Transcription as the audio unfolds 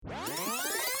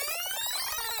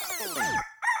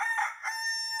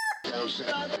Let's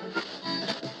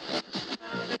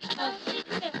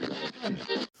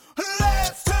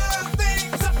turn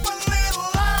things up a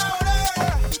little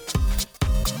louder.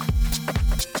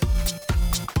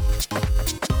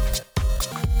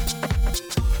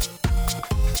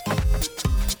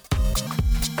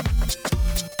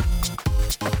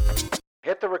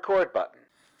 Hit the record button.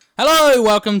 Hello,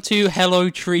 welcome to Hello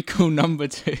Treacle number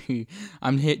 2.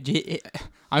 I'm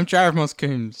Jared Moss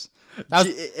Coombs. That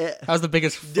was the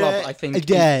biggest flop, I think,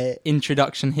 in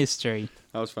introduction history.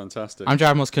 That was fantastic. I'm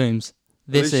Jared Moss Coombs.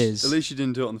 At least you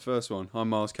didn't do it on the first one. I'm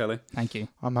Miles Kelly. Thank you.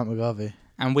 I'm Matt McGarvey.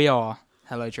 And we are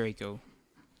Hello Treacle.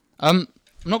 I'm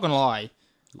not gonna lie,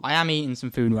 I am eating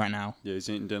some food right now. Yeah, he's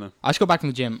eating dinner. I just got back from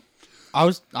the gym. I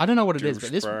don't know what it is,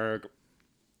 but this... Douchebag.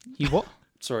 You what?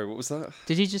 Sorry, what was that?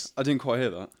 Did you just... I didn't quite hear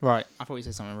that. Right, I thought you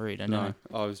said something rude. I don't know.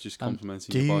 I was just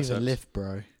complimenting Do your you biceps. even lift,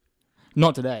 bro?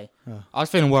 Not today. Oh. I was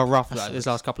feeling well rough like this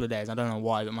last couple of days. I don't know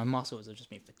why, but my muscles have just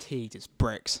been fatigued as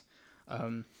bricks.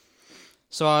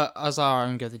 So I was like, I'm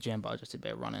going to go to the gym, but I just did a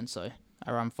bit of running. So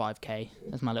I ran 5K.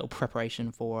 That's my little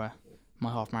preparation for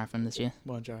my half marathon this year.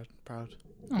 Well, Jared, proud.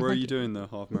 Oh, Where are thank you doing the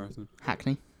half marathon?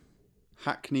 Hackney.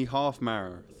 Hackney half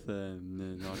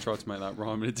marathon. I tried to make that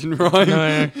rhyme and it didn't rhyme.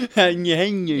 No. It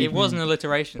It was an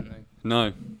alliteration, though.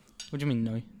 No. What do you mean,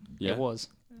 no? Yeah. It was.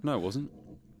 No, it wasn't.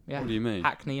 Yeah. What do you mean?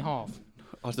 Hackney half.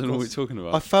 I don't know what you're talking I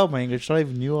about. failed my English. I don't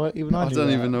even knew. I I knew don't that.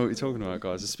 even know what you're talking about,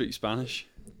 guys. I speak Spanish.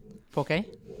 Okay. Do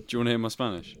you want to hear my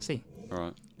Spanish? See.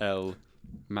 Alright. El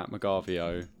Matt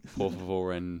McGarvio, por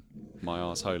favor en my Me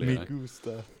arsehole.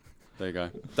 gusta. There you go.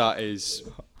 That is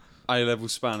A-level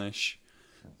Spanish.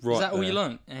 Right Is that all there. you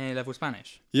learnt in A-level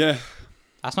Spanish? Yeah.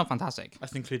 That's not fantastic.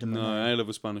 That's including my No, name.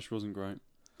 A-level Spanish wasn't great.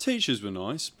 Teachers were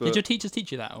nice, but Did your teachers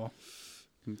teach you that, or...?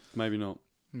 maybe not.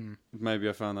 Maybe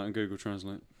I found that on Google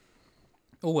Translate.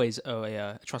 Always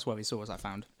a trustworthy source, I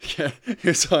found. Yeah,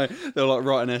 it's like they'll like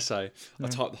write an essay. I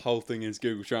typed the whole thing into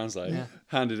Google Translate, Yeah.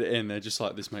 handed it in. They're just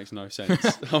like, this makes no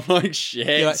sense. I'm like, shit.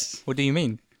 You're like, what do you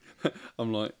mean?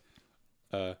 I'm like,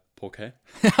 ¿por qué?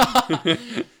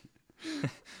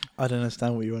 I don't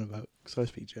understand what you're on about because I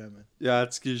speak German. Yeah,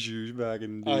 it's douchebag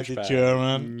and I said douchebag.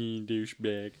 German. You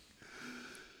douchebag.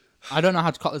 I don't know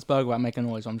how to cut this burger without making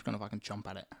noise, so I'm just going to fucking jump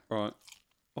at it. Right.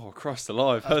 Oh, Christ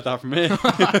alive. Heard that from here.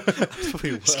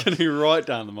 It's going to be right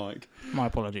down the mic. My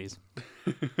apologies.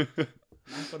 I've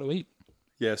got to eat.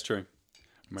 Yeah, it's true.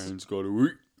 Man's got to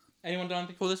eat. Anyone done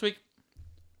anything for this week?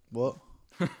 What?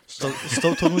 Stop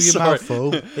talking with your Sorry. mouth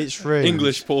full. It's rude.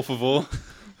 English, por favor.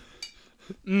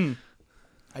 I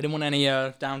didn't want any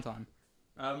downtime.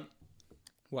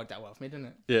 Worked out well for me, didn't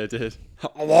it? Yeah, it did.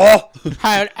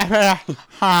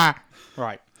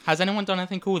 Right. Has anyone done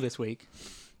anything cool this week?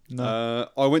 No.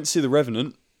 I went to see The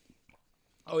Revenant.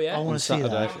 Oh, yeah? I want to see Saturday.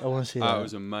 that. I want to see That that.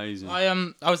 was amazing. I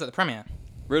was at the premiere,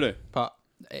 Really? but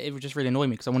it would just really annoy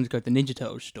me because I wanted to go to the Ninja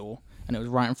Turtles store, and it was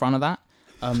right in front of that.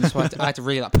 So I had to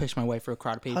really like push my way through a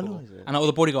crowd of people. How long is it? And all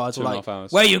the bodyguards were like, 2.5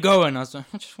 hours. "Where are you going?" I was like,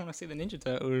 "I just want to see the Ninja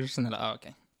Turtles." And they're like, "Oh,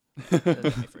 okay." Let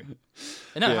me through.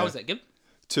 No, Yeah. how was it? Good.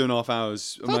 2.5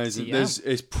 hours. Amazing. hell.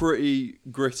 It's pretty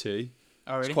gritty.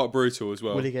 Oh, really? It's quite brutal as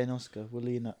well. Will he get an Oscar? Will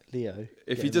Leo?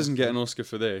 If he doesn't get an Oscar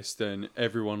for this, then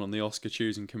everyone on the Oscar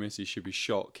choosing committee should be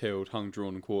shot, killed, hung,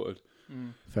 drawn, and quartered.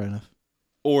 Fair enough.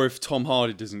 Or if Tom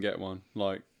Hardy doesn't get one,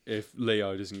 like if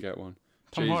Leo doesn't get one.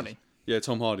 Tom Jesus. Hardy. Yeah,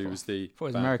 Tom Hardy was the I thought he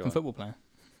was bad an American guy. football player.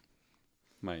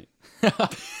 Mate.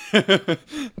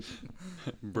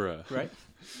 Bruh. Right.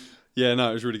 Yeah,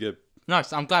 no, it was really good.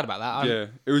 Nice. I'm glad about that. Yeah,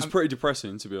 it was pretty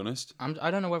depressing, to be honest.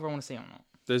 I don't know whether I want to see it or not.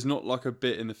 There's not like a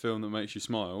bit in the film that makes you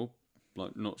smile.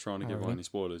 Like, not trying to give away really? any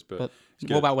spoilers, but But it's what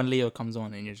good. about when Leo comes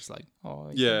on and you're just like, oh,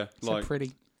 Yeah, so like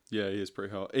pretty. yeah, he is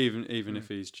pretty hot. Even if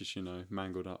he's just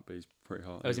mangled up, he's pretty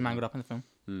hot. Oh, is he mangled up in the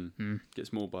film?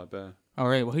 Gets mauled by a bear. Oh,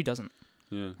 really? Well, who doesn't?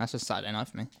 Yeah, That's just Saturday night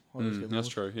for me. that's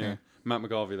true. Yeah. Yeah. Matt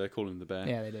McGarvey, they call him the bear.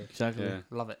 Yeah, they do. Exactly. Yeah.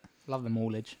 Love it. Love the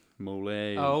maulage.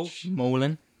 Maulage. Oh,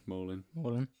 mauling. Mauling.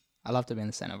 Mauling. I love to be in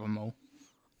the centre of a maul.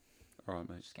 All right,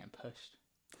 mate. Just getting pushed.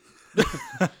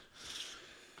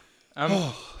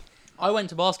 I went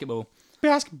to basketball.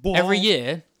 Basketball. Every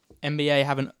year, NBA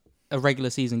have a regular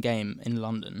season game in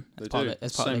London. They part do. Of it,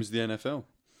 as part Same of as the NFL.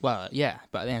 well, yeah,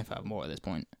 but the NFL have more at this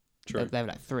point. True. They were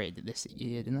like 3 this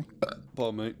year, didn't they?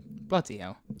 Pardon, mate. Bloody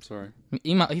hell. Sorry.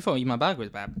 He thought my bag was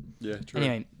bad. Yeah, true.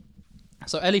 Anyway,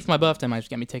 so Ellie for my birthday managed to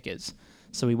get me tickets.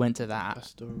 So we went to that.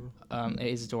 That's adorable. It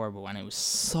is adorable, and it was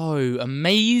so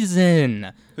amazing.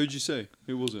 Who'd you see?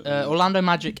 Who was it? Orlando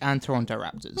Magic and Toronto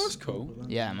Raptors. That's cool.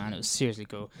 Yeah, man, it was seriously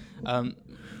cool.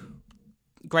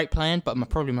 Great playing, but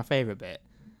probably my favourite bit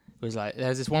was like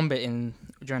there's this one bit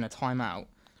during a timeout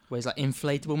where it's like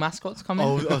inflatable mascots come in.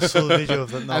 Oh, I saw the video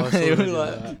of that. No, I And saw they the were video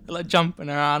of that. like jumping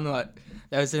around, like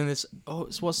they was doing this. Oh,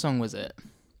 what song was it?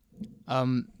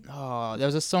 There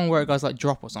was a song where it goes like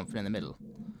drop or something in the middle,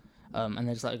 and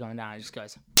they're just like going down. It just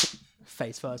goes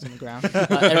face first on the ground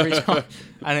like, every time,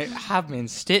 and it had me in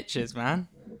stitches, man.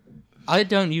 I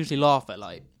don't usually laugh at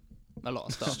like a lot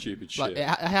of stuff. Stupid Like shit.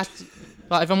 I has to,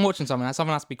 like if I'm watching something has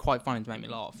to be quite funny to make me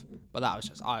laugh. But that was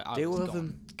just I Did was all of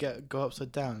gone. them go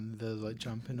upside down? And they're like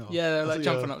jumping off. Yeah, they're like Yeah.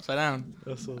 jumping upside down.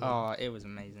 I saw that. Oh, it was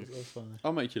amazing. That was funny.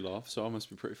 I'll make you laugh, so I must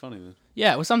be pretty funny then.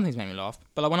 Yeah, well, some things make me laugh,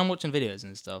 but like when I'm watching videos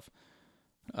and stuff,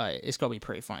 it's got to be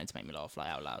pretty funny to make me laugh like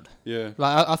out loud. Yeah.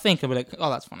 Like I think I'll be like, oh,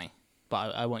 that's funny,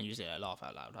 but I won't usually laugh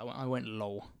out loud. I won't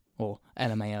lol or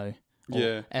LMAO. Or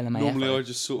Yeah. LMAFO. Normally I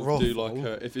just sort of do Ruffle.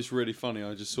 like if it's really funny,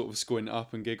 I just sort of squint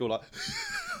up and giggle like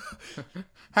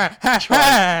Because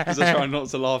because I try not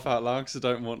to laugh out loud because I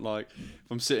don't want like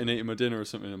if I'm sitting eating my dinner or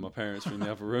something and my parents are in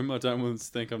the other room, I don't want them to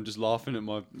think I'm just laughing at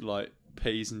my like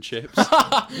peas and chips.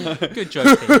 Good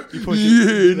joke, Pete. You probably Yeah,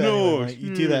 do that no. anyway, mate.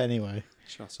 You do that anyway.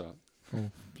 Shut up. Oh,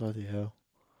 bloody hell.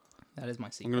 That is my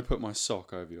I'm secret. gonna put my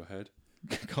sock over your head.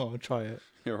 Go on, try it.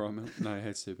 You're right, man. No, your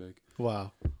head's too big.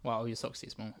 Wow. Wow, your socks too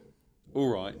small. All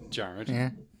right, Jared. Yeah,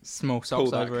 small Pull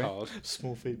socks that over it. card,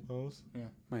 Small feet miles. mate.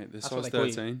 They're That's what size they call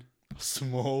you. 13.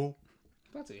 Small.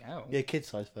 Bloody hell. Yeah, kid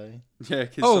size 30. Yeah,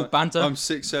 kids. Oh, banter. I'm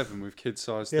 6'7" with kid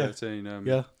size Yeah. 13.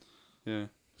 Yeah. Yeah.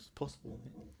 It's possible.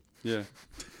 Mate. Yeah.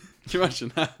 Can you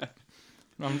imagine that?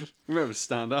 I'm Remember to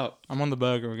stand up. on the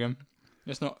burger again.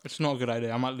 It's not a good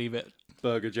idea. I might leave it.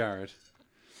 Burger Jared.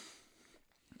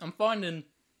 I'm finding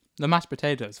the mashed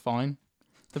potatoes fine.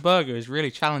 The burger is really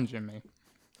challenging me.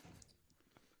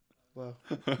 Well,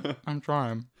 I'm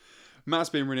trying. Matt's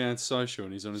being really antisocial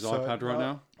and he's on his so, iPad right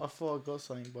now. I thought I got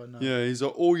something by now. Yeah, he's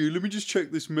like, oh, you let me just check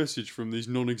this message from these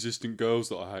non-existent girls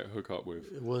that I hook up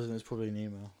with. It wasn't. It's probably an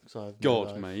email. 'cause I have God,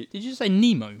 no life. mate. Did you say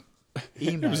Nemo?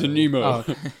 Email. It was a Nemo. Oh,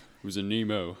 okay. It was a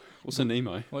Nemo. What's a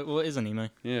Nemo? What is a Nemo?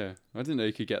 Yeah, I didn't know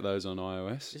you could get those on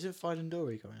iOS. Is it Finding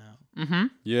Dory coming out? Mm-hmm.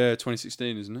 Yeah,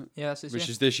 2016, isn't it? Yeah, that's it. Which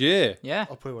is this year. Yeah.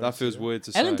 I'll probably That feels weird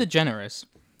to Ellen say. DeGeneres.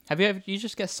 Have you ever? You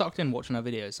just get sucked in watching her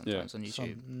videos sometimes on YouTube.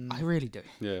 Some, I really do.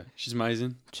 Yeah, she's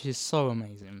amazing. She's so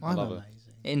amazing. I'm love it.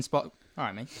 amazing. It inspires. All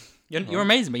right, mate. You're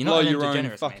amazing, but you're Blow not Ellen your own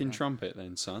DeGeneres. fucking mate. trumpet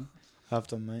then, son. Have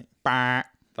done, mate. Bah.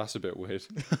 That's a bit weird.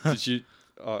 Did you...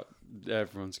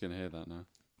 everyone's going to hear that now.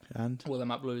 And? Well, then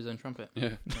Matt blew his own trumpet.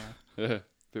 Yeah. Yeah. Yeah.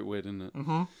 Bit weird, isn't it? Mm-hmm.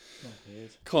 Not weird.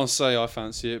 Can't say I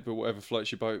fancy it, but whatever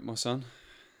floats your boat, my son.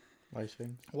 Most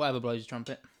things. Whatever blows your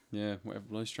trumpet. Yeah, whatever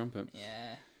blows trumpet.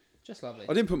 Yeah. Just lovely.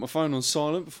 I didn't put my phone on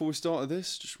silent before we started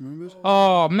this, just remembered.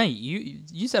 Oh, mate,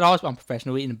 you said I was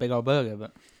unprofessional eating a big old burger,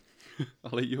 but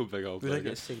I'll eat your big old We don't burger.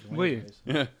 get signal. Will you? anyways.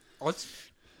 Yeah. odds.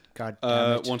 God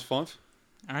damn it. 1 to 5.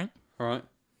 All right. All right.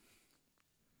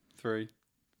 3,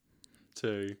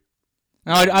 2.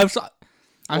 No, I'm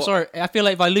What? sorry. I feel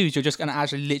like if I lose, you're just gonna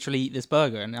actually literally eat this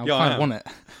burger, and I Yeah, I kind of am. want it.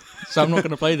 So I'm not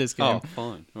gonna play this game. Oh,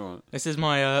 fine. All right. This is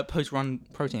my post-run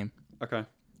protein. Okay.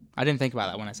 I didn't think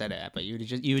about that when I said it, but you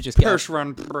would just get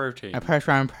First-run protein. a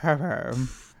post-run protein.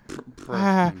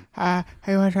 Protein.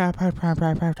 Hey, what's up, post-run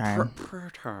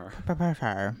protein?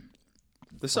 Protein.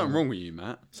 There's something wrong with you,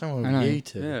 Matt. Someone I know. with you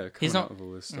two. Yeah, He's coming not- out with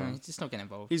all this No, stuff. he's just not getting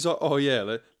involved. He's like, oh yeah,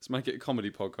 let's make it a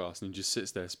comedy podcast, and he just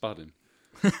sits there spudding.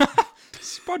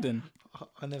 Spudding.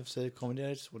 I never said a comedy.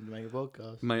 I just wanted to make a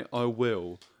podcast. Mate, I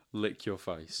will lick your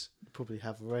face. Probably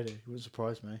have already. It wouldn't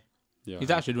surprise me. Yeah.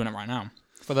 He's actually doing it right now.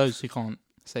 For those who can't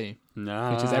see,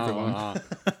 no, which is everyone.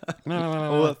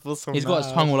 He's got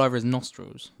his tongue all over his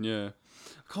nostrils. Yeah.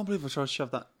 I can't believe I tried to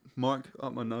shove that mic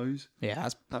up my nose. Yeah,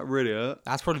 That really hurt.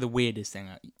 that's probably the weirdest thing.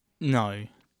 No,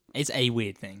 it's a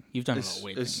weird thing. You've done a lot It's, of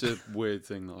weird it's things. a weird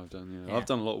thing that I've done. Yeah. Yeah. I've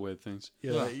done a lot of weird things.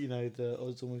 Yeah, Yeah. like, you know the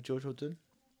odds on with George Hodgson.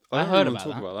 I don't heard really about want to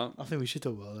that. talk about that. I think we should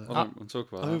talk about that. I don't want to talk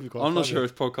I about think it'd be that. quite I'm not funny. sure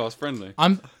it's podcast friendly.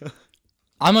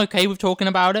 I'm okay with talking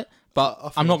about it, but I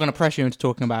think I'm not going to pressure you into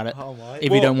talking about it Oh my. if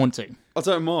you Well- don't want to. I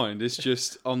don't mind. It's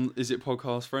just, is it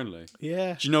podcast friendly?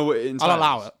 Yeah. Do you know what it entails? I'll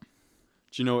allow it.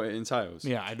 Do you know what it entails?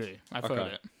 Yeah, I do. I've Okay.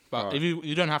 heard it, but Alright. if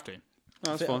you don't have to, No,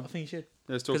 that's I fine. think you should.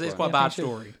 Let's talk because it's about quite it. a bad I think so.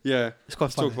 story. Yeah, It's quite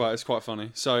let's funny. talk about it. It's quite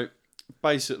funny. So,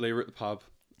 basically, we're at the pub,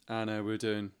 and we're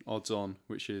doing odds on,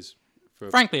 which is for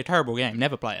Frankly, a terrible game.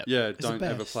 Never play it. yeah, the don't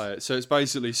ever best. play it. So it's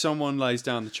basically someone lays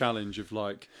down the challenge of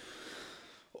like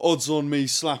odds on me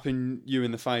slapping you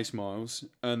in the face, Miles,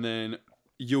 and then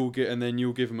you'll give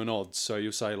them an odds. So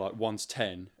you'll say like 1 to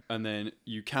 10, and then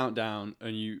you count down,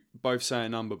 and you both say a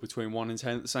number between 1 and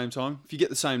 10 at the same time. If you get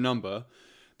the same number,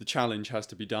 the challenge has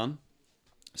to be done.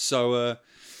 So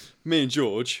me and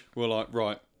George were like,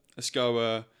 right, let's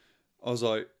go. I was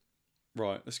like,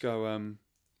 right, let's go.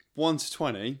 1 to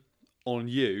 20 on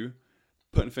you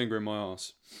putting a finger in my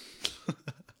arse.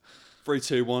 3,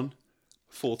 2, 1,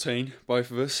 14,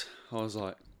 both of us. I was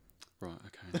like, right,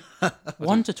 okay.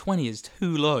 1 to 20 is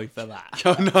too low for that.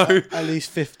 Oh no. At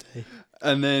least 50.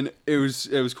 And then it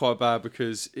was quite bad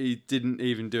because he didn't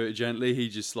even do it gently. He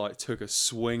just like took a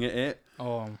swing at it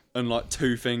Oh, and like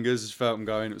 2 fingers just felt him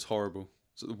going. It was horrible.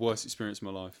 It was the worst experience of my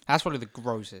life. that's probably the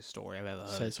grossest story I've ever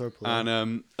Say heard. sorry, Paul.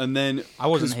 And then I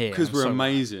wasn't here, because I'm we're sorry.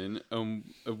 amazing,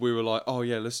 and we were like, oh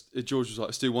yeah, George was like,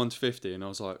 let's do 1 to 50, and I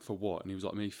was like, for what? And he was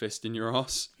like, me fisting your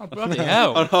ass. Oh, bloody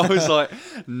hell. And I was like,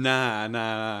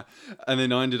 nah. And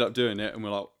then I ended up doing it, and we're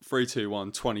like, 3, 2,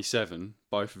 1, 27.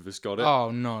 Both of us got it.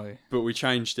 Oh, no. But we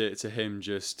changed it to him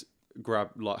just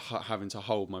having to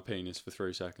hold my penis for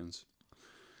 3 seconds.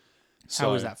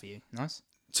 How was that for you? Nice?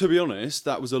 To be honest,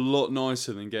 that was a lot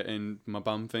nicer than getting my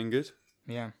bum fingered.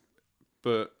 Yeah.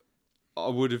 But I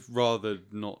would have rather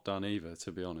not done either,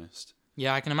 to be honest.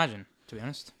 Yeah, I can imagine, to be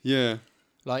honest. Yeah.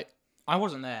 Like, I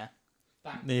wasn't there.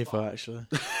 Neither, actually.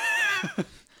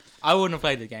 I wouldn't have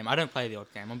played the game. I don't play the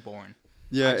odd game. I'm boring.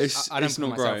 Yeah, I it's don't it's put not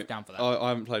myself great. down for that. I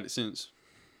haven't played it since.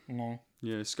 No.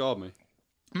 Yeah, it scarred me.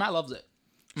 Matt loves it.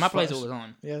 Matt plays it all the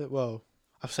time. Yeah, well,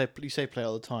 you say play it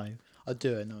all the time. I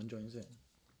do it, no one joins in.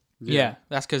 Yeah,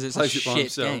 that's because it's a Plays it by shit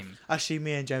himself. game. Actually,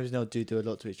 me and James Neal do a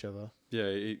lot to each other. Yeah,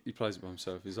 he plays it by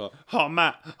himself. He's like, oh,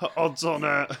 Matt, odds on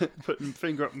putting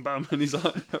finger up and bum. And he's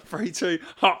like, 3, 2,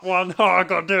 hot 1. Oh, I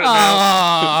got to do it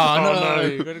now.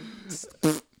 Oh,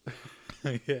 no.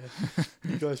 Yeah.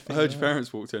 You guys I heard your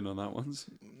parents walked in on that once.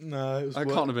 No, it was That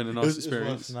wor- can't have been a it nice was worse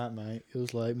experience. than that, mate. It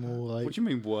was like more like What do you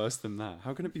mean worse than that?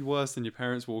 How can it be worse than your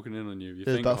parents walking in on you? You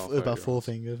it was think about 4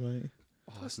 fingers, mate.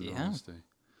 Oh, that's Yeah. nasty.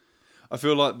 I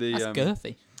feel like the That's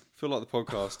girthy. I feel like the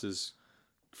podcast is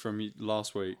from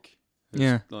last week.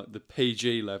 Yeah. Like the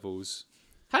PG levels.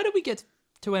 How did we get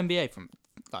to NBA from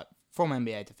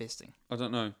NBA to fisting? I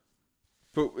don't know.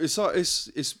 But it's like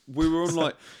it's we were on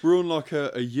like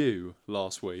a U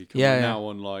last week. And Yeah, we're yeah. now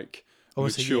on like Oh,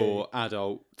 it's a mature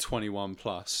adult 21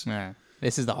 plus. Yeah.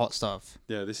 This is the hot stuff.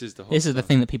 Yeah, this is the hot This is the stuff.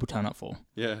 thing that people turn up for.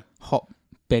 Yeah. Hot,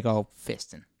 big old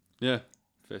fisting. Yeah.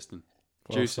 Fisting.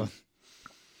 Well, Juicing. fun.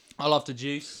 I love to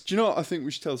juice. Do you know what I think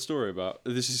we should tell a story about?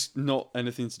 This is not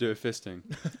anything to do with fisting.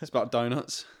 It's about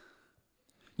donuts. Do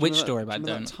you Which know that- story do you about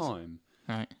know donuts? That time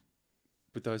Right.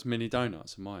 with those mini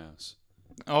donuts in my house.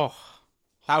 Oh,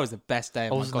 that was the best day I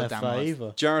of my wasn't there goddamn for that life.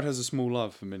 either. Jared has a small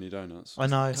love for mini donuts. I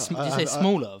know. Did you say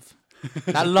small love?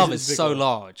 That love is It's so bigger.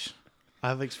 large. I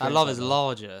have That experience. love like is that.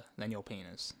 larger than your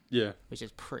penis, Yeah, which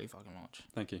is pretty fucking large.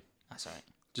 thank you. That's alright.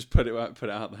 Just put it out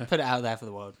there. Put it out there for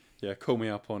the world. Yeah, call me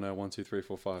up on 1, 2, 3,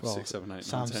 4, 5, Well, 6, 7, 8, 9,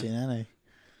 Sam's 10. seen, hasn't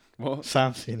he? What?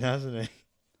 Sam's seen, hasn't he?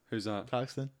 Who's that?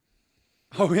 Paxton.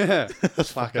 Oh yeah.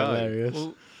 That's fucking oh. hilarious.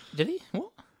 Well, did he? What?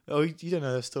 Oh, you don't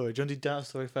know the story. Do you want to do that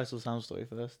story first or Sam's story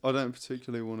first? I don't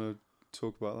particularly want to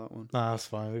talk about that one. Nah, that's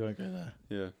fine. We won't go there.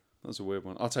 Yeah, that's a weird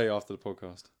one. I'll tell you after the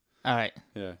podcast. All right.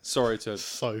 Yeah, sorry to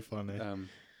So funny.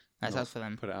 That's Not for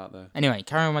them. put it out there. Anyway,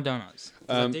 carry on with my donuts. 'Cause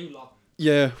I Um, do love them.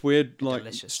 Yeah, we had like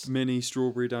Delicious. mini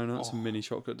strawberry donuts Oh. and mini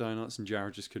chocolate donuts, and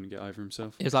Jared just couldn't get over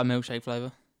himself. It was like milkshake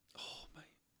flavour. Oh mate,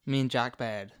 Me and Jack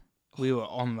Baird, we were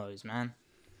on those, man.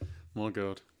 my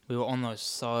god. We were on those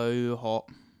so hot.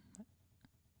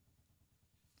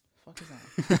 Fuck is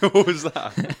that? What was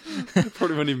that?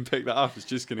 Probably won't even pick that up. It's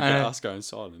just gonna I get know. us going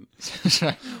silent.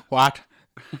 What?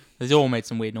 They all made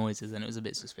some weird noises, and it was a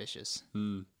bit suspicious.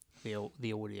 Mm. The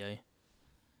audio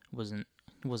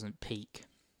wasn't peak.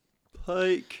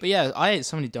 Pike. But yeah, I ate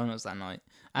so many donuts that night.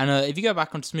 And if you go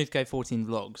back onto Smooth K14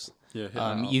 vlogs, Yeah, hit that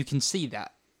up. you can see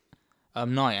that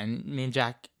night, and me and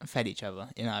Jack fed each other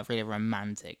in a really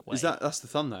romantic way. That's the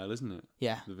thumbnail, isn't it?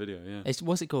 Yeah. The video, yeah. It's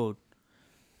what's it called?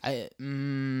 It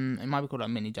might be called like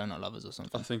Mini Donut Lovers or I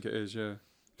something. think it is, yeah.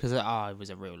 Because I was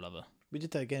a real lover. We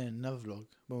did that again in another vlog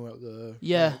when we were up the.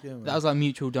 Yeah, didn't we? that was like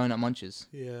mutual donut munches.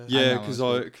 Yeah. Yeah, that because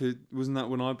one's wasn't that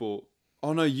when I bought?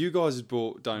 Oh no, you guys had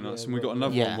bought donuts, Yeah, and we got well,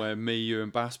 another yeah. one where me, you,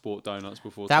 and Bass bought donuts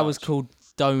before. That was Touch. called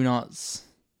Donuts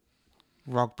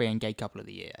Rugby and Gay Couple of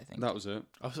the Year, I think. That was it.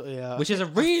 Yeah. Which is a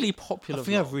really I popular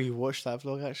think I've vlog. rewatched that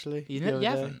vlog actually. You the know- other you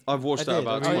day. haven't? I've watched I that did,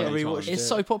 about I 20 rewatched times. it. It's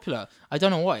so popular. I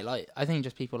don't know why. Like, I think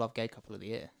just people love Gay Couple of the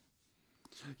Year.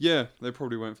 Yeah, they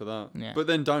probably went for that. Yeah. But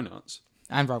then donuts.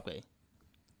 And rugby.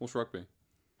 What's rugby?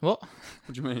 What?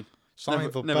 What do you mean? Signing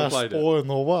Never- the never best played it. sport in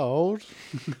the world.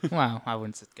 Well, I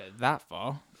wouldn't go that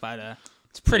far, but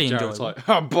it's pretty Jared's enjoyable.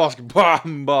 like, basketball,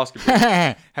 basketball.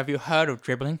 Have you heard of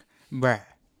dribbling? Bruh.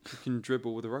 You can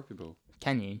dribble with a rugby ball.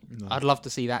 Can you? No. I'd love to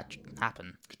see that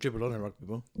happen. Could dribble on a rugby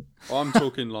ball. I'm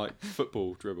talking like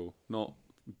football dribble, not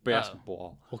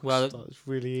Basketball. Well, It's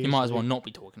really easy. you might as well not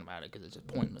be talking about it because it's just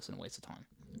pointless and a waste of time.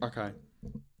 Okay.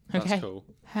 That's Okay. cool.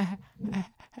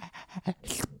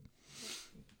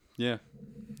 Yeah,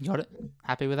 You got it?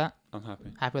 Happy with that? I'm happy.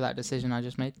 Happy with that decision I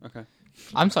just made? Okay.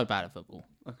 I'm so bad at football.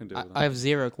 I can do with that. I have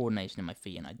zero coordination in my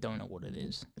feet and I don't know what it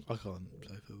is. I can't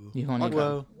play football. You can't Okay. even-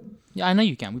 Well, Yeah, I know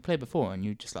you can. We played before and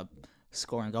you just like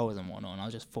scoring goals and whatnot and I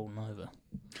was just falling over.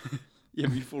 Yeah,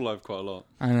 but you fall over quite a lot.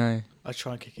 I know. I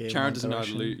try and kick it. in Sharon one doesn't know how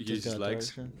to direction, use just his go that legs.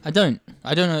 direction.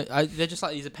 I don't know. They're just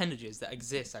like these appendages that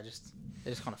exist. They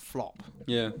just kind of flop.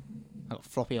 Yeah, I've got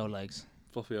floppy old legs.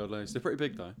 floppy old legs. They're pretty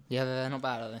big though. Yeah, they're not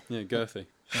bad, are they? Yeah, girthy.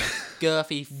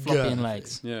 Girthy, floppy in Girthy.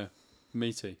 legs. Yeah,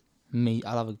 meaty.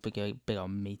 I love a big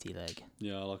old meaty leg.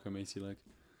 Yeah, I like a meaty leg.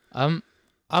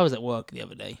 I was at work the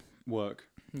other day. Work.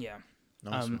 Yeah.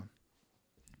 Nice Um,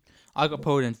 I got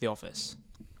pulled into the office,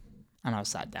 and I was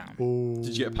sat down. one.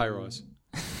 Did you get a pay rise?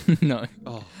 No,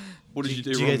 Oh, what did you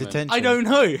do Did wrong you get then? detention? I don't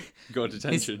know. You got a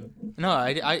detention. No,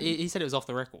 he said it was off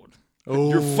the record.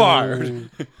 You're fired.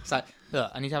 It's like,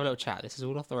 look, I need to have a little chat. This is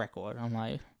all off the record. I'm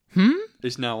like,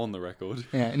 It's now on the record.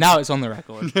 yeah. Now it's on the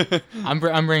record. I'm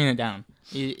bringing it down.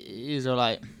 He's all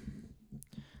like,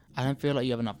 I don't feel like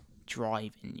you have enough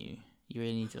drive in you. You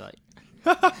really need to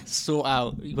like sort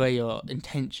out where your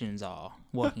intentions are.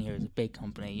 Working here as a big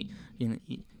company,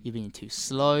 you're being too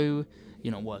slow.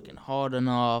 You're not working hard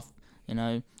enough. You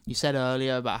know, you said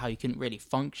earlier about how you couldn't really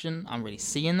function. I'm really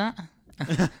seeing that.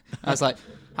 I was like,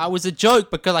 that was a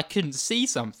joke because I couldn't see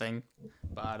something.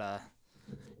 But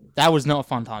that was not a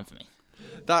fun time for me.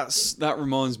 That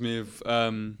reminds me of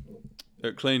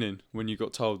at cleaning when you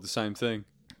got told the same thing.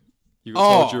 You got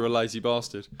told Oh. you were a lazy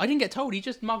bastard. I didn't get told. He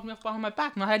just mugged me off behind my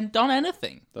back and I hadn't done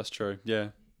anything. That's true. Yeah.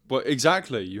 Well,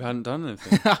 exactly. You hadn't done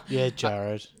anything. Yeah,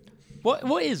 Jared.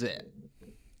 What is it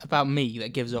about me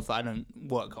that gives off that I don't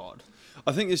work hard?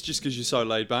 I think it's just because you're so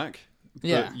laid back.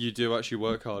 Yeah. But you do actually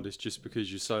work hard. It's just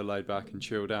because you're so laid back and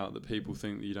chilled out that people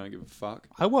think that you don't give a fuck.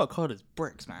 I work hard as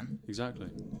bricks, man. Exactly.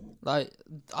 Like,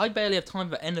 I barely have time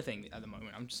for anything at the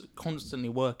moment. I'm just constantly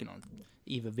working on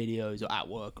either videos or at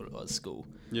work or at school.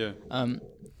 Yeah.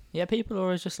 Yeah, people are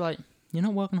always just like, you're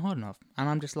not working hard enough. And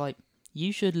I'm just like,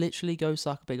 you should literally go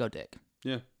suck a big old dick.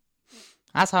 Yeah.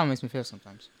 That's how it makes me feel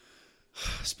sometimes.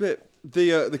 Spit.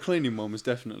 The cleaning one was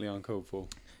definitely uncalled for.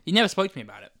 You never spoke to me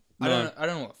about it. No. I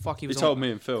don't know what the fuck he He was told on.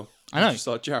 me and Phil. I know. was just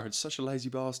like, Jared's such a lazy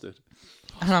bastard.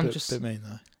 And I'm Bit, just, bit mean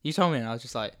though. you told me and I was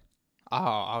just like, oh,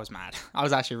 I was mad. I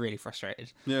was actually really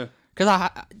frustrated. Yeah. Because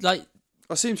like,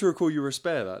 I seem to recall you were a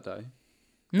spare that day.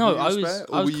 no, Were you I a was spare,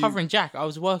 or I was were you- covering Jack. I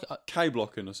was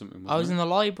K-blocking or something. I was in wasn't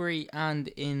the library and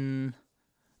in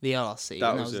the LRC.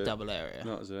 That and was that was a it. double area. it?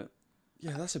 That was it.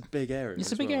 Yeah, that's a big area. It's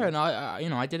as a big well. area,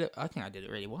 and I did it. I think I did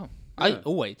it really well. Yeah.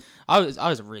 I was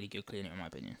a really good cleaner in my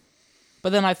opinion.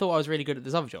 But then I thought I was really good at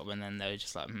this other job, and then they were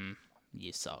just like,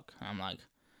 you suck. And I'm like,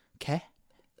 okay.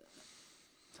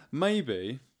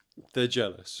 Maybe they're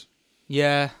jealous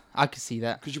Yeah, I could see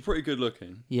that. because you're pretty good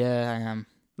looking. Yeah, I am.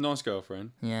 Nice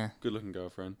girlfriend. Yeah, Good looking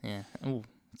girlfriend. yeah. Oh,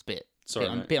 it's a bit. Sorry,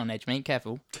 bit on, mate. bit on edge, mate.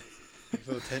 Careful. I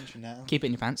feel tension now. Keep it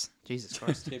in your pants. Jesus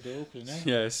Christ. It's a bit awkward now.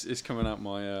 Yeah, it's coming out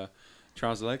my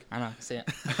trouser leg. I know. I can see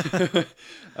it.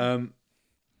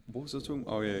 What was I talking?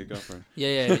 Oh yeah, girlfriend.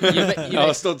 Yeah, yeah. You No,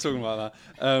 I'll stop talking about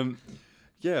that.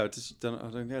 Yeah, I just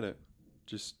don't get it.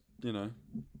 Just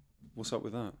what's up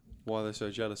with that? Why are they so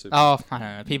jealous of? Oh, I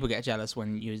don't know. People get jealous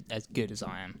when you're as good as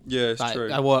I am. Yeah, it's Like,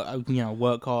 true. I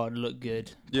work hard, look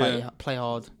good, play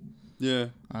hard. Yeah,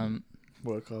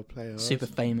 Work hard, play hard. Super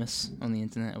famous on the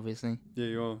internet, obviously. yeah,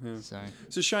 you are. Yeah. So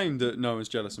It's a shame that no one's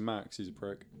jealous of Max. He's a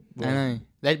prick. I know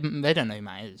they don't know who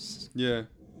Matt is. Yeah,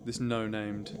 this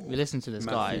no-named. We listen to this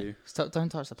Matthew. guy. Stop! Don't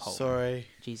touch the pole. Sorry.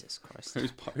 Jesus Christ,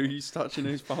 Who's touching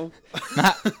whose pole?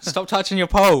 Matt! Stop touching your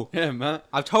pole. Yeah, Matt.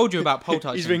 I've told you about pole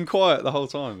touching. He's been quiet the whole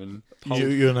time, and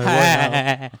You know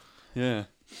why yeah.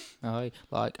 I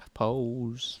like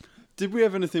poles. Did we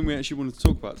have anything we actually wanted to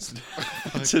talk about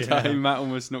today? hell. Matt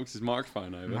almost knocked his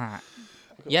microphone over. Matt.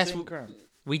 now. Yes,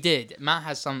 we did. Matt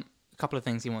has a couple of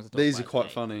things he wants to talk These about. are quite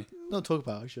today. funny. Not talk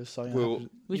about. It's just something. Well, happens,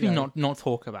 What do you you mean know. not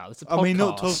talk about? It's a podcast. I mean,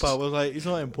 not talk about. Was like it's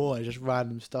not important. It's just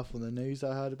random stuff on the news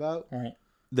I heard about. Right.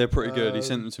 They're pretty good. He Um,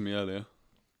 sent them to me earlier.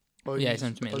 Or Yeah, you- it's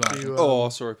on to me as or well. do you, Oh,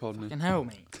 sorry, pardon me. Fucking hell,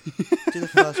 mate. do the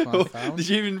first one I found. Did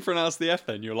you even pronounce the F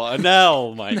then? You're like,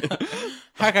 Anel, mate.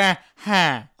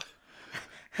 Ha.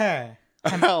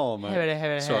 Anel,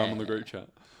 mate. Sorry, I'm on the group chat.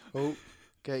 Oh,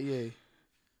 get you.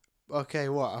 Okay,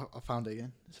 what? I found it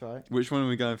again. That's right. Which one are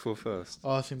we going for first?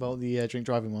 Oh, I was thinking about the drink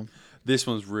driving one. This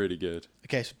one's really good.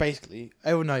 Okay, so basically,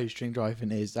 everyone knows drink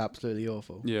driving is absolutely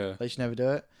awful. Yeah. They should never do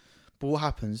it. But what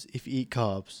happens if you eat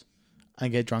carbs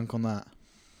and get drunk on that?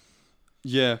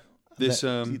 Yeah. This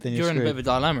Then You're in a bit of a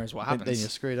dilemma, is what Then you're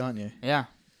happens. screwed, aren't you? Yeah.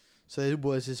 So it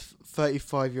was this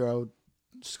 35-year-old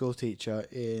school teacher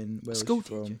in where School was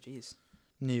she teacher. from? Jeez.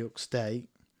 New York State.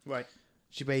 Right.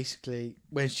 She basically,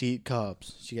 when she eats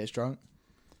carbs, she gets drunk.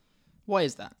 Why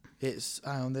is that? It's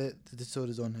hang on, the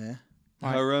disorder's on here.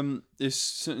 Right. her,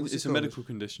 it's What's it's it a called? medical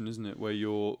condition, isn't it? Where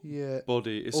your Yeah.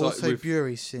 body, it's Also, like with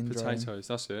Bury syndrome. potatoes.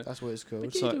 That's it. That's what it's called. But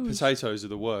It's like Potatoes. potatoes are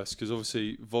the worst because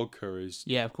obviously vodka is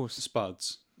Yeah, of course.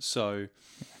 spuds. So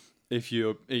if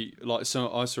you eat like,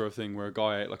 so I saw a thing where a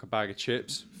guy ate like a bag of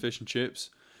chips, fish and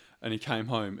chips, and he came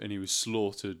home and he was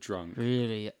slaughtered drunk.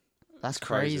 Really? That's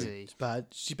Crazy. crazy. It's bad.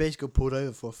 She basically got pulled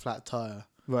over for a flat tire.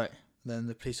 Right. Then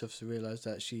the police officer realised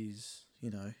that she's,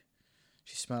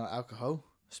 she smelled like alcohol.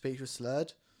 Speech was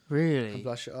slurred. And Really?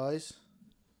 bloodshot eyes.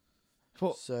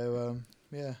 What? So,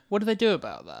 yeah. What do they do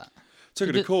about that? Took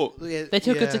her Did to court They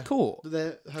took her to court.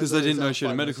 because they didn't know she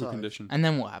had a medical condition. And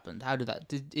then what happened? How did that?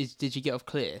 Did you get off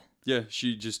clear? Yeah,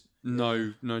 she just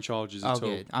no charges Oh, at all.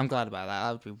 good. I'm glad about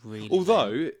that. That would be really. lame.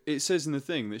 Although it says in the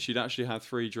thing that she'd actually had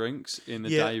 3 drinks in the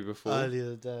day before,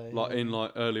 Earlier the day.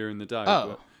 like earlier in the day. Oh.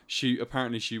 But she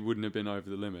wouldn't have been over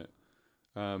the limit.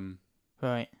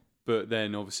 Right. But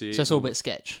then obviously So it's all a bit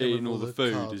sketch. eating With all all the the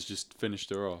food carbs. has just finished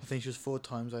her I off. think she was 4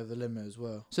 times over the limit as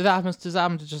well. So that happens. Does that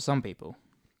happen to just some people?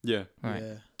 Yeah, Right.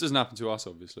 Yeah. doesn't happen to us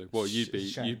obviously. Well, It's a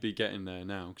shame. you'd be getting there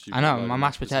now. 'Cause you've I got a know. load My of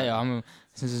mashed potato.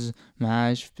 This is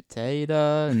mashed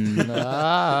potato and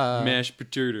mashed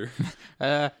potato.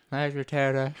 mashed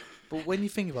potato. But when you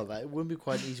think about that, it wouldn't be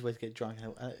quite an easy way to get drunk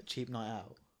on a cheap night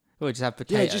out. We'll just have Yeah,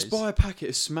 potatoes. just buy a packet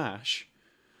of Smash.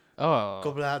 Oh.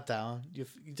 Gobble that down. You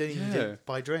don't even Yeah.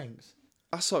 buy drinks.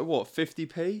 That's like what,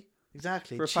 50p?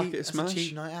 Exactly. For a cheap, packet of that's Smash? a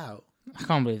cheap night out. I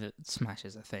can't believe that Smash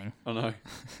is a thing. I know.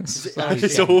 It's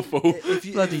It's so- awful. If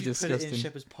you, Bloody if you put it in disgusting.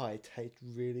 shepherd's pie, it tastes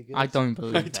really good. I don't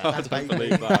believe that. I don't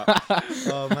believe that.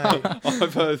 Oh, mate.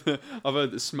 I've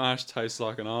heard that Smash tastes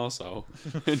like an arsehole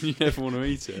and you never want to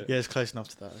eat it. Yeah, it's close enough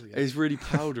to that. Yeah. It's really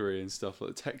powdery and stuff.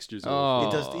 Like the texture's Oh.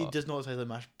 awful. It does not taste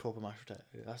like proper mashed potato.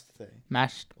 That's the thing.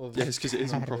 Mashed. Or Yeah, it's because it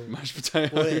isn't proper mashed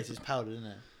potato. Well, it is. It's powdered, isn't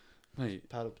it? Mate,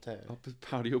 Powdered potato. I'll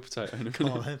powder your potato in a Come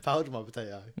minute. on, powder my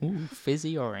potato. Ooh,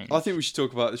 fizzy orange. I think we should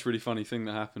talk about this really funny thing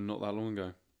that happened not that long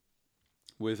ago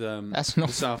with That's the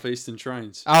not. southeastern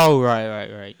trains. Oh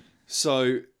right.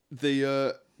 So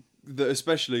the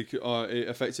especially it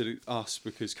affected us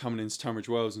because coming into Tunbridge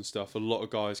Wells and stuff, a lot of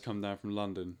guys come down from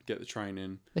London, get the train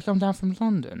in. They come down from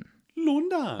London.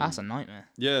 London. That's a nightmare.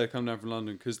 Yeah, they come down from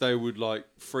London because they would like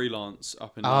freelance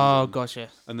up in Oh, London, gotcha.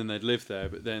 and then they'd live there.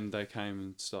 But then they came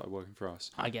and started working for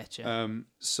us. I get you.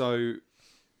 So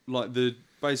like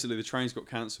basically the trains got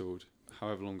cancelled.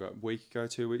 However long ago, a week ago,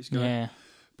 2 weeks ago, Yeah.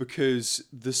 because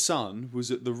the sun was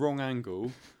at the wrong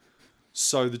angle,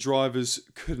 so the drivers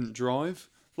couldn't drive.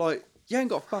 Like, you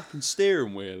ain't got a fucking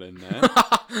steering wheel in there.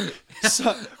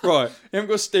 So, right, you haven't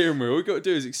got a steering wheel. All you got to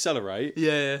do is accelerate.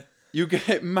 Yeah. You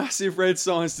get massive red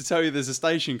signs to tell you there's a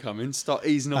station coming. Start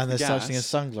easing off And the there's gas. such thing as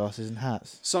sunglasses and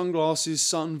hats. Sunglasses,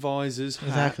 sun visors,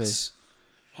 hats. Exactly.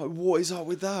 Like, what is up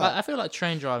with that? I feel like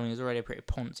train driving is already a pretty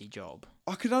poncy job.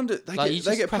 I could they Like, you get, they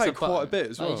just get press paid quite a button. bit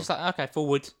as Like, well. you're just like, okay,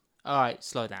 forward. All right,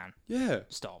 slow down. Yeah,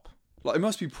 Stop. like it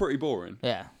must be pretty boring.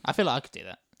 Yeah, I feel like I could do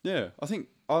that. Yeah, I think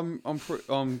I'm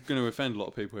going to offend a lot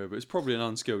of people here, but it's probably an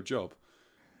unskilled job,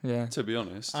 Yeah. to be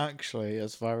honest. Actually,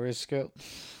 as far as skill.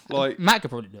 Like, Matt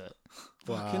could probably do it.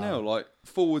 fucking hell, like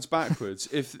forwards, backwards.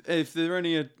 if there are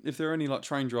any like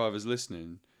train drivers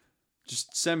listening,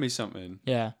 just send me something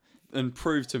Yeah. and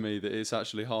prove to me that it's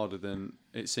actually harder than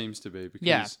it seems to be. Because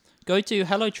Yeah. Go to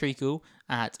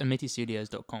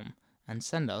hellotreacle@amittystudios.com and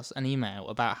send us an email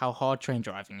about how hard train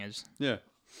driving is. yeah.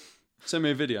 Send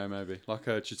me a video maybe, like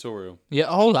a tutorial, Yeah.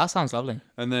 Oh, that sounds lovely.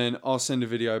 and then I'll send a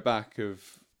video back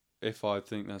of if I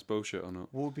think that's bullshit or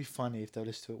not. What would be funny if they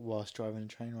listened to it whilst driving a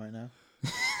train right now?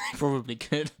 Probably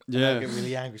could. Yeah, Get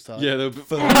really angry, start. yeah, they'll be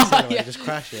Full accelerate, just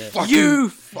crash it. You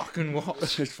fucking what?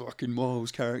 just fucking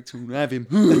Miles character and have him.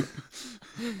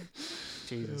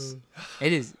 Jesus.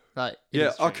 It is like. it Yeah,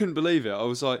 is I true. couldn't believe it. I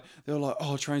was like, they were like,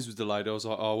 oh, trains was delayed. I was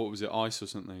like, oh, what was it, ice or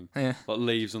something? Yeah. Like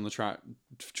leaves on the track,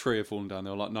 tree had fallen down. They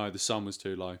were like, no, the sun was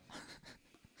too low.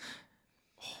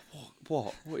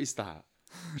 Oh, what is that?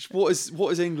 What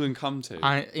has England come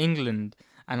to? England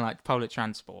and like public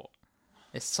transport.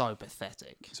 It's so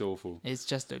pathetic. It's awful. It's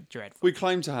just a dreadful. We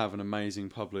claim to have an amazing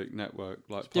public network,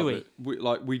 like Do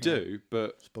public, we do,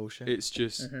 but It's bullshit. it's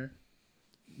just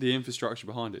the infrastructure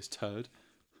behind it's turd.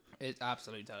 It's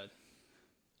absolute turd.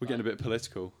 We're getting a bit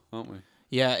political, aren't we?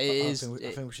 Yeah, it I is.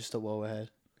 think we should stop while we're ahead.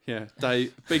 Yeah,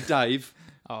 Dave, Big Dave,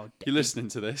 Oh, you're listening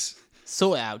to this.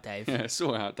 sort it out, Dave. Yeah,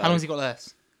 sort it out, Dave. How long's he got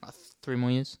left? Like 3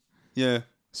 more years. Yeah.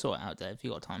 Sort it out, Dave. You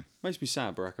got time. Makes me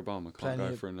sad Barack Obama can't Plenty go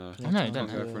of- for an. I know, Can't don't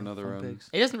go know. for another. on pigs.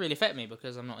 It doesn't really affect me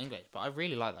because I'm not English, but I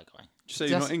really like that guy. Did you say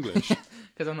you're not Just- English?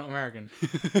 Because I'm not American.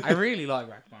 I really like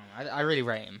Barack Obama. I really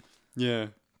rate him. Yeah.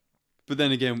 But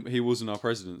then again, he wasn't our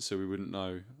president, so we wouldn't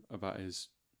know about his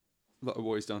like,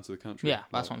 what he's done to the country. Yeah,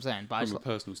 that's like, what I'm saying. But I, from just, a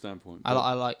personal standpoint. I, but-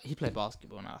 I like he played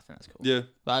basketball now. I think that's cool. Yeah.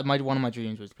 But one of my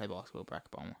dreams was to play basketball with Barack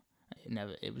Obama.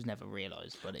 It was never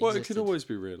realised, but it Well, it existed. could always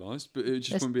be realised, but it just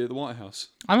It's- wouldn't be at the White House.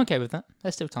 I'm okay with that.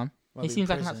 There's still time. Might He be in seems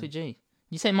like an prison. absolute G.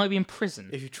 You say he might be in prison.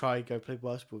 If you try to go play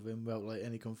basketball with him without like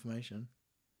any confirmation.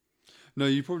 No,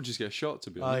 you probably just get shot.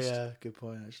 To be Oh honest. yeah, good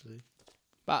point actually.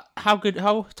 But how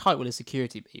tight will his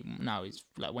security be now? He's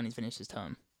like when he's finished his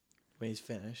term. When he's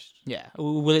finished. Yeah.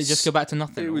 Or will it just go back to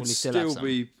nothing? It or will would he still have still some?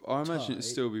 be. I imagine it'd Tight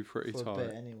still be pretty For a tight.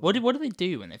 bit anyway. What do they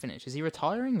do when they finish? Is he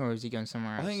retiring or is he going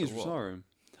somewhere else? I think he's or what? retiring.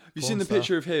 Have you Porn seen the star.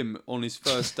 picture of him on his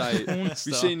first day? Porn Have you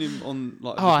star. seen him on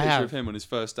like Oh, the I picture have. of him on his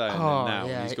first day and Oh, then now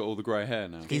yeah. he's got all the grey hair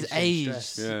now? He's so aged.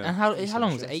 stressed. Yeah. And how He's how so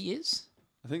long was it? stressed. 8 years?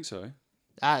 I think so.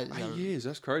 That is 8 years.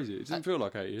 That's crazy. It doesn't feel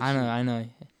like 8 years. I know.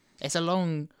 It's a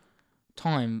long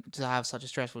time to have such a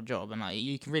stressful job, and like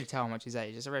you can really tell how much he's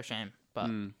aged. It's a real shame, but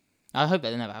Mm. I hope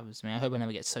that never happens to me. I hope I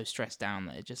never get so stressed down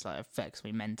that it just like affects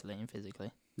me mentally and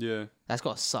physically. Yeah. That's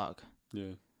got to suck.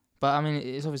 Yeah. But I mean,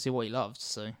 it's obviously what he loves,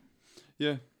 so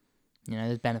Yeah. you know,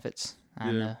 there's benefits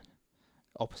and Yeah.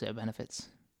 opposite of benefits.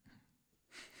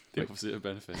 The opposite of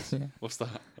benefits. Yeah. What's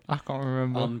that? I can't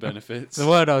remember. Unbenefits. The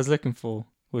word I was looking for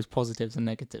was positives and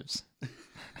negatives,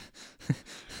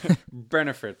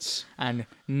 Benefits. and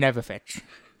never fetch.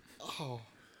 Oh,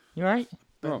 You right?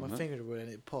 bent Right, my mate. finger and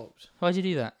it popped. Why'd you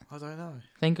do that? I don't know.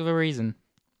 Think of a reason.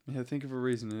 Yeah, think of a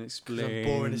reason and 'Cause explain. I'm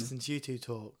boring listening to you two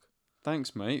talk.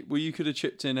 Thanks, mate. Well, you could have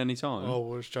chipped in any time. Oh,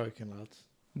 we're just joking, lads.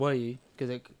 Were you? Because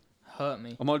it hurt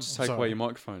me. I might just I'm take away sorry. your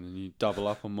microphone and you double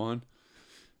up on mine.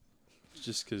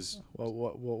 Just because.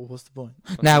 What's the point?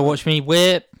 Now watch me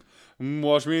whip.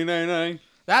 Watch me, nay.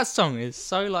 That song is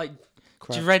so like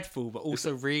Crap. dreadful, but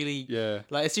also really Yeah.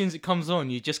 like as soon as it comes on,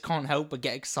 you just can't help but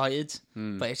get excited.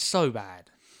 Mm. But it's so bad.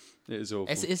 It is awful.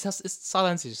 It's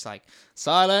silence is just like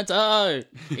Silento.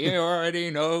 You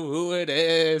already know who it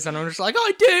is, and I'm just like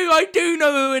I do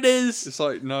know who it is. It's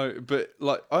like no, but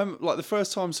like I'm like the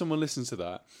first time someone listened to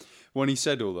that, when he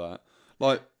said all that,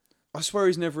 like I swear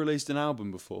he's never released an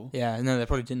album before. Yeah, no, they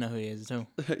probably didn't know who he is at all.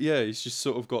 Yeah, he's just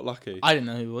sort of got lucky. I didn't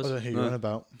know who he I was. don't know who No. you're on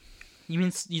about. You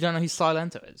mean you don't know who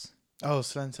Silento is? Oh,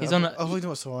 Slento. He's on I a- thought you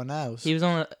about someone else. He was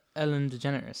on Ellen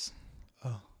DeGeneres.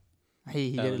 Oh.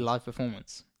 He did a Ellen. live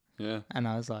performance, Yeah, and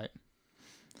I was like,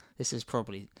 "This is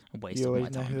probably a waste You of my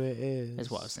always know time." who it is.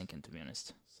 Is what I was thinking, to be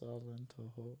honest. Silent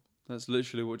or Hawk. that's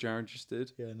literally what Jared just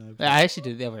did. Yeah, no. Yeah, I actually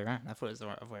did it the other way around. I thought it was the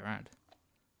right other way around.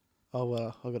 Oh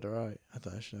well, I got it right. I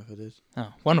don't actually know if I did.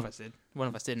 Oh, one of us did. One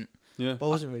of us didn't. Yeah, But I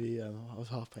wasn't really. I was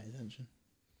half paying attention.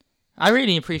 I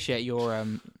really appreciate your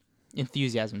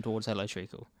enthusiasm towards Hello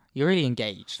Treacle. You're really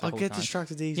engaged. The I whole get time.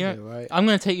 distracted easily, Yeah. right? I'm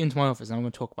going to take you into my office and I'm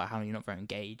going to talk about how you're not very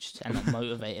engaged and not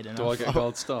motivated enough. do I get a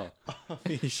gold star?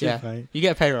 You should, Yeah. mate. You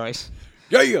get a pay rise.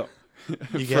 Yeah,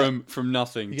 You get, from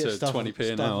nothing you get to stuff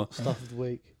 20p an hour. Stuff of the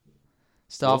week.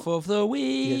 Staff of the You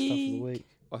week. get stuff of the week.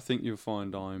 I think you'll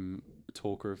find I'm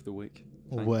talker of the week.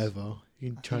 Or Thanks. whatever.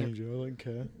 You can change it. I don't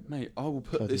care. Mate, I will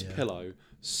put Bloody this hell. pillow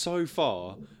so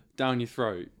far down your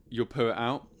throat, you'll put it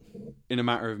out in a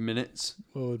matter of minutes.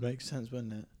 Well, it would make sense,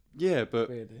 wouldn't it? Yeah, but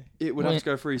Really? it would Well, have to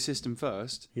go through your system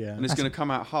first. Yeah. And it's going to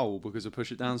come out whole because I push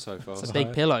it down so It's fast. a big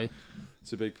Right. pillow.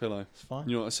 It's a big pillow. It's fine.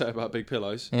 You know what I say about big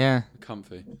pillows? Yeah.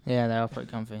 Comfy. Yeah, they are pretty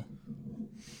comfy. All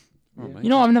right, Yeah. mate. You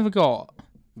know what I've never got?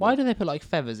 Why do they put like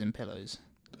feathers in pillows?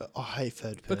 I hate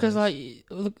third pillows. Because like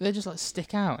look, they just like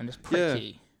stick out and just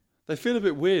pricky. They feel a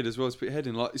bit weird as well to put your head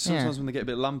in. Like sometimes when they get a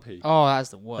bit lumpy. Oh, that's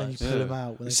the Then worst. you pull Yeah. them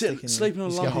out when they Sit- stick in sleeping on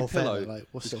a you just get lumpy whole feather, pillow Like,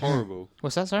 what's It's it? horrible.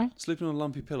 What's that? Sorry. Sleeping on a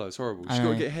lumpy pillow is horrible. I You've got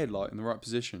to know. get your head like in the right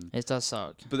position. It does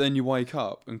suck. But then you wake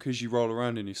up and because you roll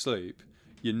around in your sleep,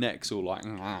 your neck's all like.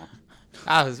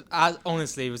 As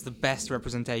honestly was the best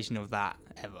representation of that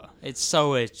ever. It's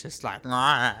so it's just like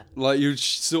Like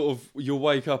you'll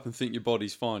wake up and think your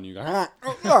body's fine. You go. when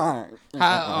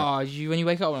you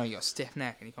wake up when you got a stiff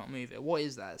neck and you can't move it. What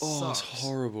is that? It Oh, it's sucks.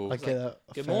 horrible. I get that.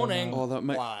 a Good fair morning. amount.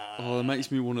 That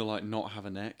makes me want to like not have a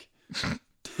neck.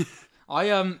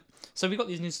 So we got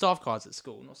these new staff cards at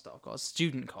school, not staff cards,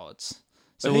 student cards.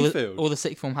 So At all the, Heathfield? all the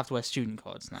sixth form have to wear student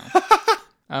cards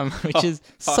now. Which is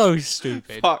so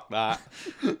stupid. Fuck that.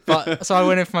 But so I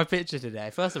went in for my picture today.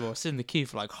 First of all, I stood in the queue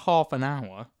for like half an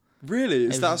hour. Really?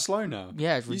 Is It that was- slow now?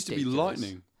 Yeah, it's It used to be ridiculous.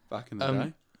 lightning back in the Um,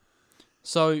 day.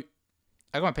 So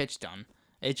I got my picture done.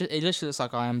 It literally looks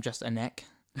like I am just a neck.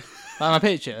 Like my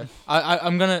picture.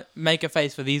 I'm gonna make a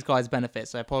face for these guys' benefit,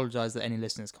 so I apologise that any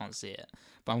listeners can't see it.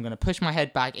 But I'm gonna push my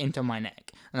head back into my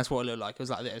neck, and that's what it looked like. It was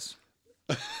like this.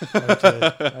 Oh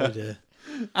dear. Oh dear.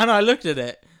 And I looked at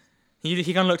it. He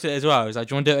kind of looked at it as well. He was like,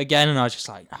 "Do you want to do it again?" And I was just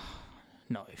like, oh,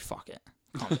 "No, fuck it.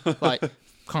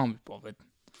 Can't be bothered."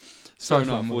 So Sorry for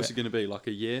enough. him with What's it. it going to be? Like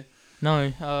a year No,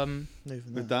 Even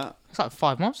with that. that? it's like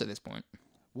 5 months at this point.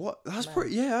 What? That's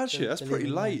pretty. Yeah, actually, that's pretty Believe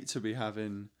it or late to be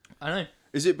having. I know.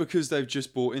 Is it because they've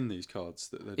just bought in these cards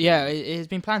that they're doing Yeah, it? it's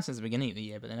been planned since the beginning of the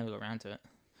year, but they never got around to it.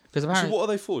 Because So apparently what are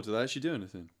they for? Do they actually do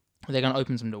anything? they're going to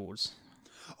open some doors.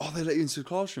 Oh, they let you into the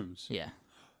classrooms. Yeah.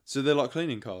 So they're like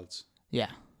cleaning cards. Yeah.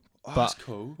 Oh, But- that's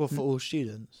cool. Well, for all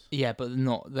students. Yeah, but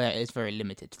not there. It's very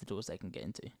limited to the doors they can get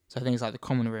into. So I think it's like the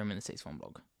common room in the sixth form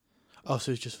block. Oh,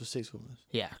 so it's just for sixth formers.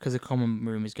 Yeah, because the common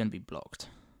room is going to be blocked.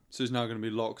 So it's now going to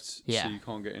be locked. Yeah. So you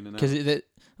can't get in and out. Because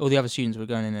all the other students were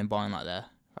going in and buying like their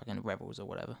fucking Rebels or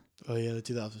whatever. Oh yeah, they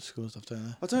do that after school and stuff, don't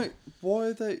they? I don't.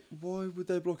 Why would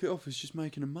they block it off? It's just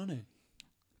making them money.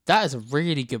 That is a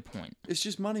really good point. It's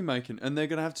just money making, and they're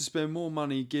going to have to spend more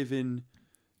money giving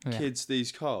Yeah. kids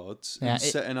these cards Yeah, and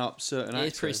setting up certain.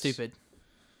 It's pretty access. stupid.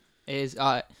 It is.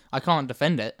 I can't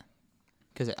defend it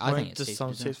because I think it's just stupid. some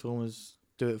isn't it? sixth formers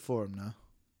do it for them now.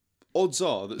 Odds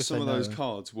are that If some they of those know.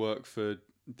 cards work for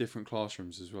different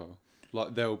classrooms as well.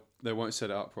 Like they won't set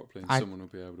it up properly, and I- someone will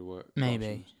be able to work. Maybe.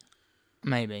 classrooms.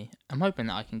 Maybe. I'm hoping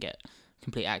that I can get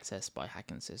complete access by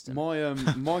hacking the system.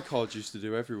 My cards used to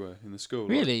do everywhere in the school. Like,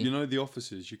 Really? you know the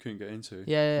offices you couldn't get into.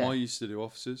 Yeah. I used to do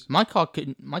offices. My card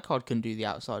couldn't do the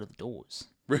outside of the doors.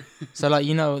 So like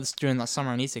it's during like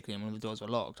summer and Easter clean when the doors were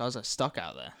locked, I was like stuck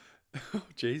out there. Oh,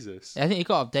 Jesus. I think it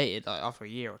got updated like after a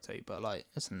year or two, but like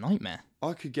it's a nightmare.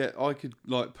 I could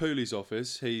like Pooley's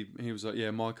office. He was like, yeah,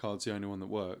 my card's the only one that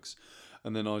works.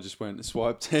 And then I just went and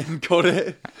swiped in, got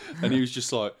it, and he was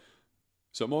just like,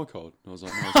 "Is that my card?" And I was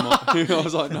like, "No, it's mine." I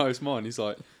was like, "No, it's mine." He's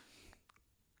like,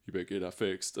 "You better get that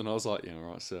fixed." And I was like, "Yeah,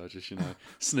 right, sir. Just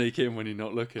sneak in when you're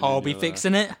not looking." I'll and be you're there.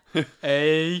 fixing it.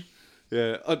 Hey.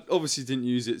 Yeah, I obviously didn't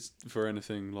use it for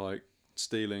anything like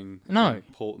stealing No.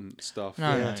 important stuff. No,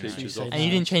 from no, Yeah, no. teachers' say And offices.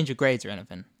 you didn't change your grades or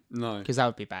anything No, because that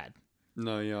would be bad.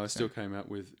 no, yeah, I still came out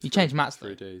with. You changed maths, though.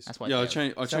 3Ds. That's why Yeah, I I failed.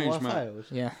 changed. I Is that why changed I math. failed?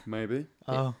 Yeah. Maybe.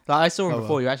 Oh, Like I saw him Oh,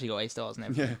 before. well. You actually got A stars and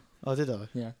everything. Yeah, oh, did I?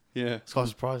 Yeah. yeah. It's quite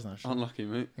surprising actually. Unlucky,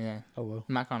 mate. Yeah. Oh well,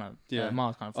 Matt kind of. Yeah.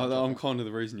 Miles kind of. I'm kind of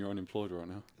the reason you're unemployed right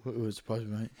now. it would surprise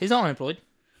me, mate. He's not unemployed.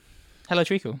 Hello,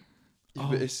 Treacle. Yeah,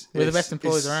 Oh, but it's, we're the it's- best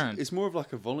employees it's- around. It's more of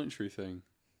like a voluntary thing.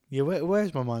 Yeah,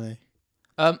 where's my money?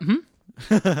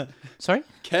 Sorry.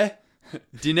 Que?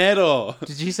 Dinero.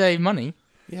 Did you say money?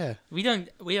 Yeah. We don't.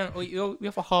 We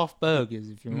offer half burgers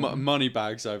if you want. Money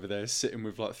bags over there sitting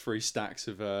with like 3 stacks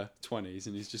of 20s,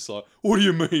 and he's just like, "What do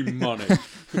you mean money?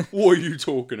 What are you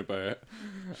talking about?"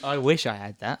 I wish I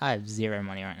had that. I have zero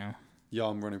money right now. Yeah,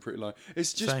 I'm running pretty low.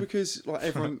 It's just Same. because like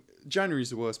everyone, January's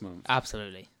the worst month.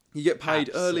 Absolutely. You get paid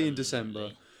early in Absolutely.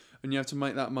 December, and you have to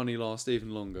make that money last even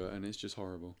longer, and it's just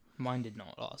horrible. Mine did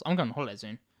not last. I'm going on holiday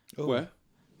soon. Oh. Where?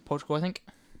 Portugal, I think.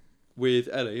 With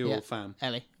Ellie or Yeah. fam?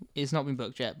 Ellie. It's not been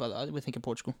booked yet, but we're thinking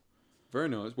Portugal. Very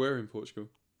nice. Where in Portugal?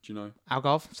 Do you know?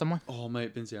 Algarve, somewhere. Oh,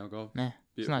 mate, been to Algarve. Yeah, it's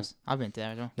Beautiful. nice. I've been to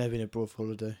there as well. Never been abroad for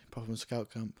holiday, apart from scout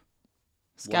camp.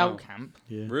 Scout Wow. camp.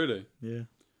 Yeah. Really? Yeah.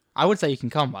 I would say you can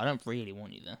come, but I don't really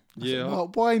want you there. Yeah.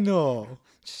 Why not?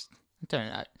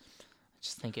 I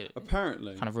just think it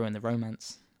Apparently. kind of ruined the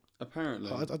romance. Apparently.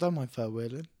 I don't mind third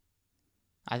wheeling.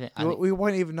 I think. We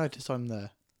won't even notice I'm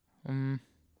there.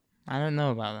 I don't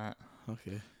know about that.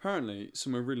 Okay. Apparently,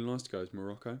 somewhere really nice to go is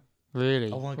Morocco.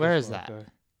 Really? I wanna go Where to is that?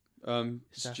 Morocco.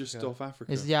 It's It's just Africa. off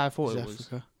Africa. Yeah, I thought Is it it was.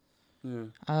 Africa?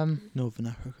 Yeah. Northern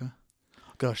Africa.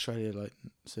 I'll go to Australia like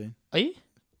soon. Are you?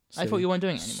 I thought you weren't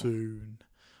doing it anymore.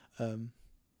 Soon.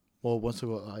 Well, once I've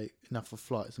got like enough of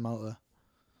flights, I'm out there.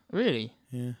 Really?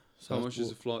 Yeah. So how much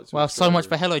is a flight to Well, so much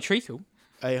for Australia? Hello Treacle.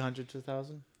 800 to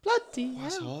 1,000. Bloody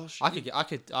That's hell. harsh. I'll take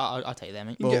you there,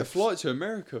 mate. You can get a flight to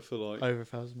America for like. Over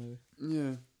 1,000 maybe.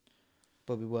 Yeah.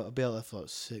 But I'll be out there for like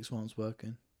 6 months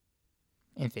working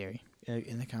In theory.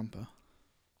 in a camper.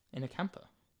 In a camper.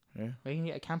 Yeah. Where can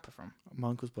you get a camper from? My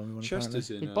uncle's buying me one. Chester's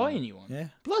apparently. in. He's buying you one. Yeah.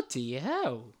 Bloody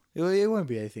hell. It won't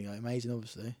be anything like amazing,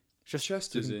 obviously. Just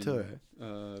Chester's you in can tour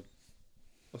it.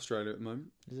 Australia at the moment.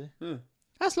 Is it? Yeah.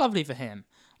 That's lovely for him.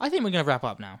 I think we're going to wrap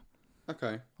up now.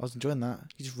 Okay. I was enjoying that.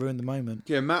 You just ruined the moment.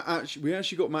 Yeah, Matt. We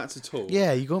actually got Matt to talk.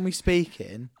 Yeah, you got me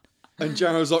speaking. And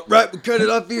Jarrell's like, right, we'll cut it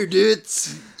off here,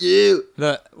 dudes. You.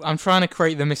 Look, I'm trying to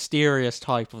create the mysterious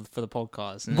type for the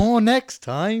podcast. And More we're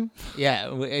time.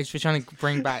 yeah, we're trying to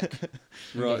bring back.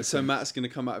 Right, so Matt's going to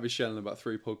come out of his shell in about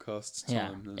 3 podcasts Yeah,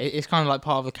 time. then. it's kind of like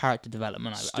part of the character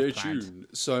development. Stay I've planned. tuned.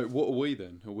 So what are we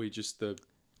then? Are we just the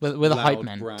We're the hype loud,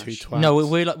 men. brash? 2 twats. No,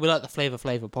 we're like the Flavor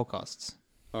podcasts.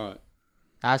 All right,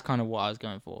 That's kind of what I was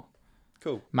going for.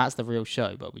 cool. Matt's the real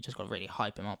show, but we just got to really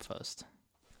hype him up first.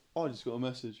 I just got a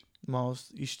message.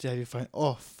 Miles, you should have your phone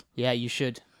off. Yeah, you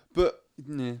should. But,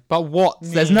 nah. But what?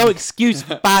 There's no excuse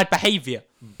for bad behaviour.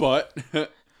 But,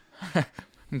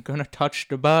 I'm gonna touch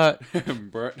the butt.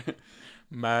 Brett.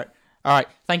 All right.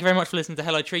 Thank you very much for listening to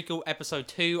Hello Treacle, episode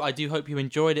 2. I do hope you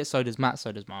enjoyed it. So does Matt.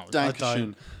 So does Miles.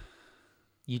 Dankeschön.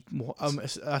 You what?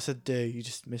 I said do. You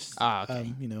just missed. Ah,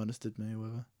 okay. Understood me or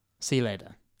whatever. See you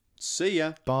later. See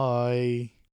ya.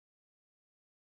 Bye.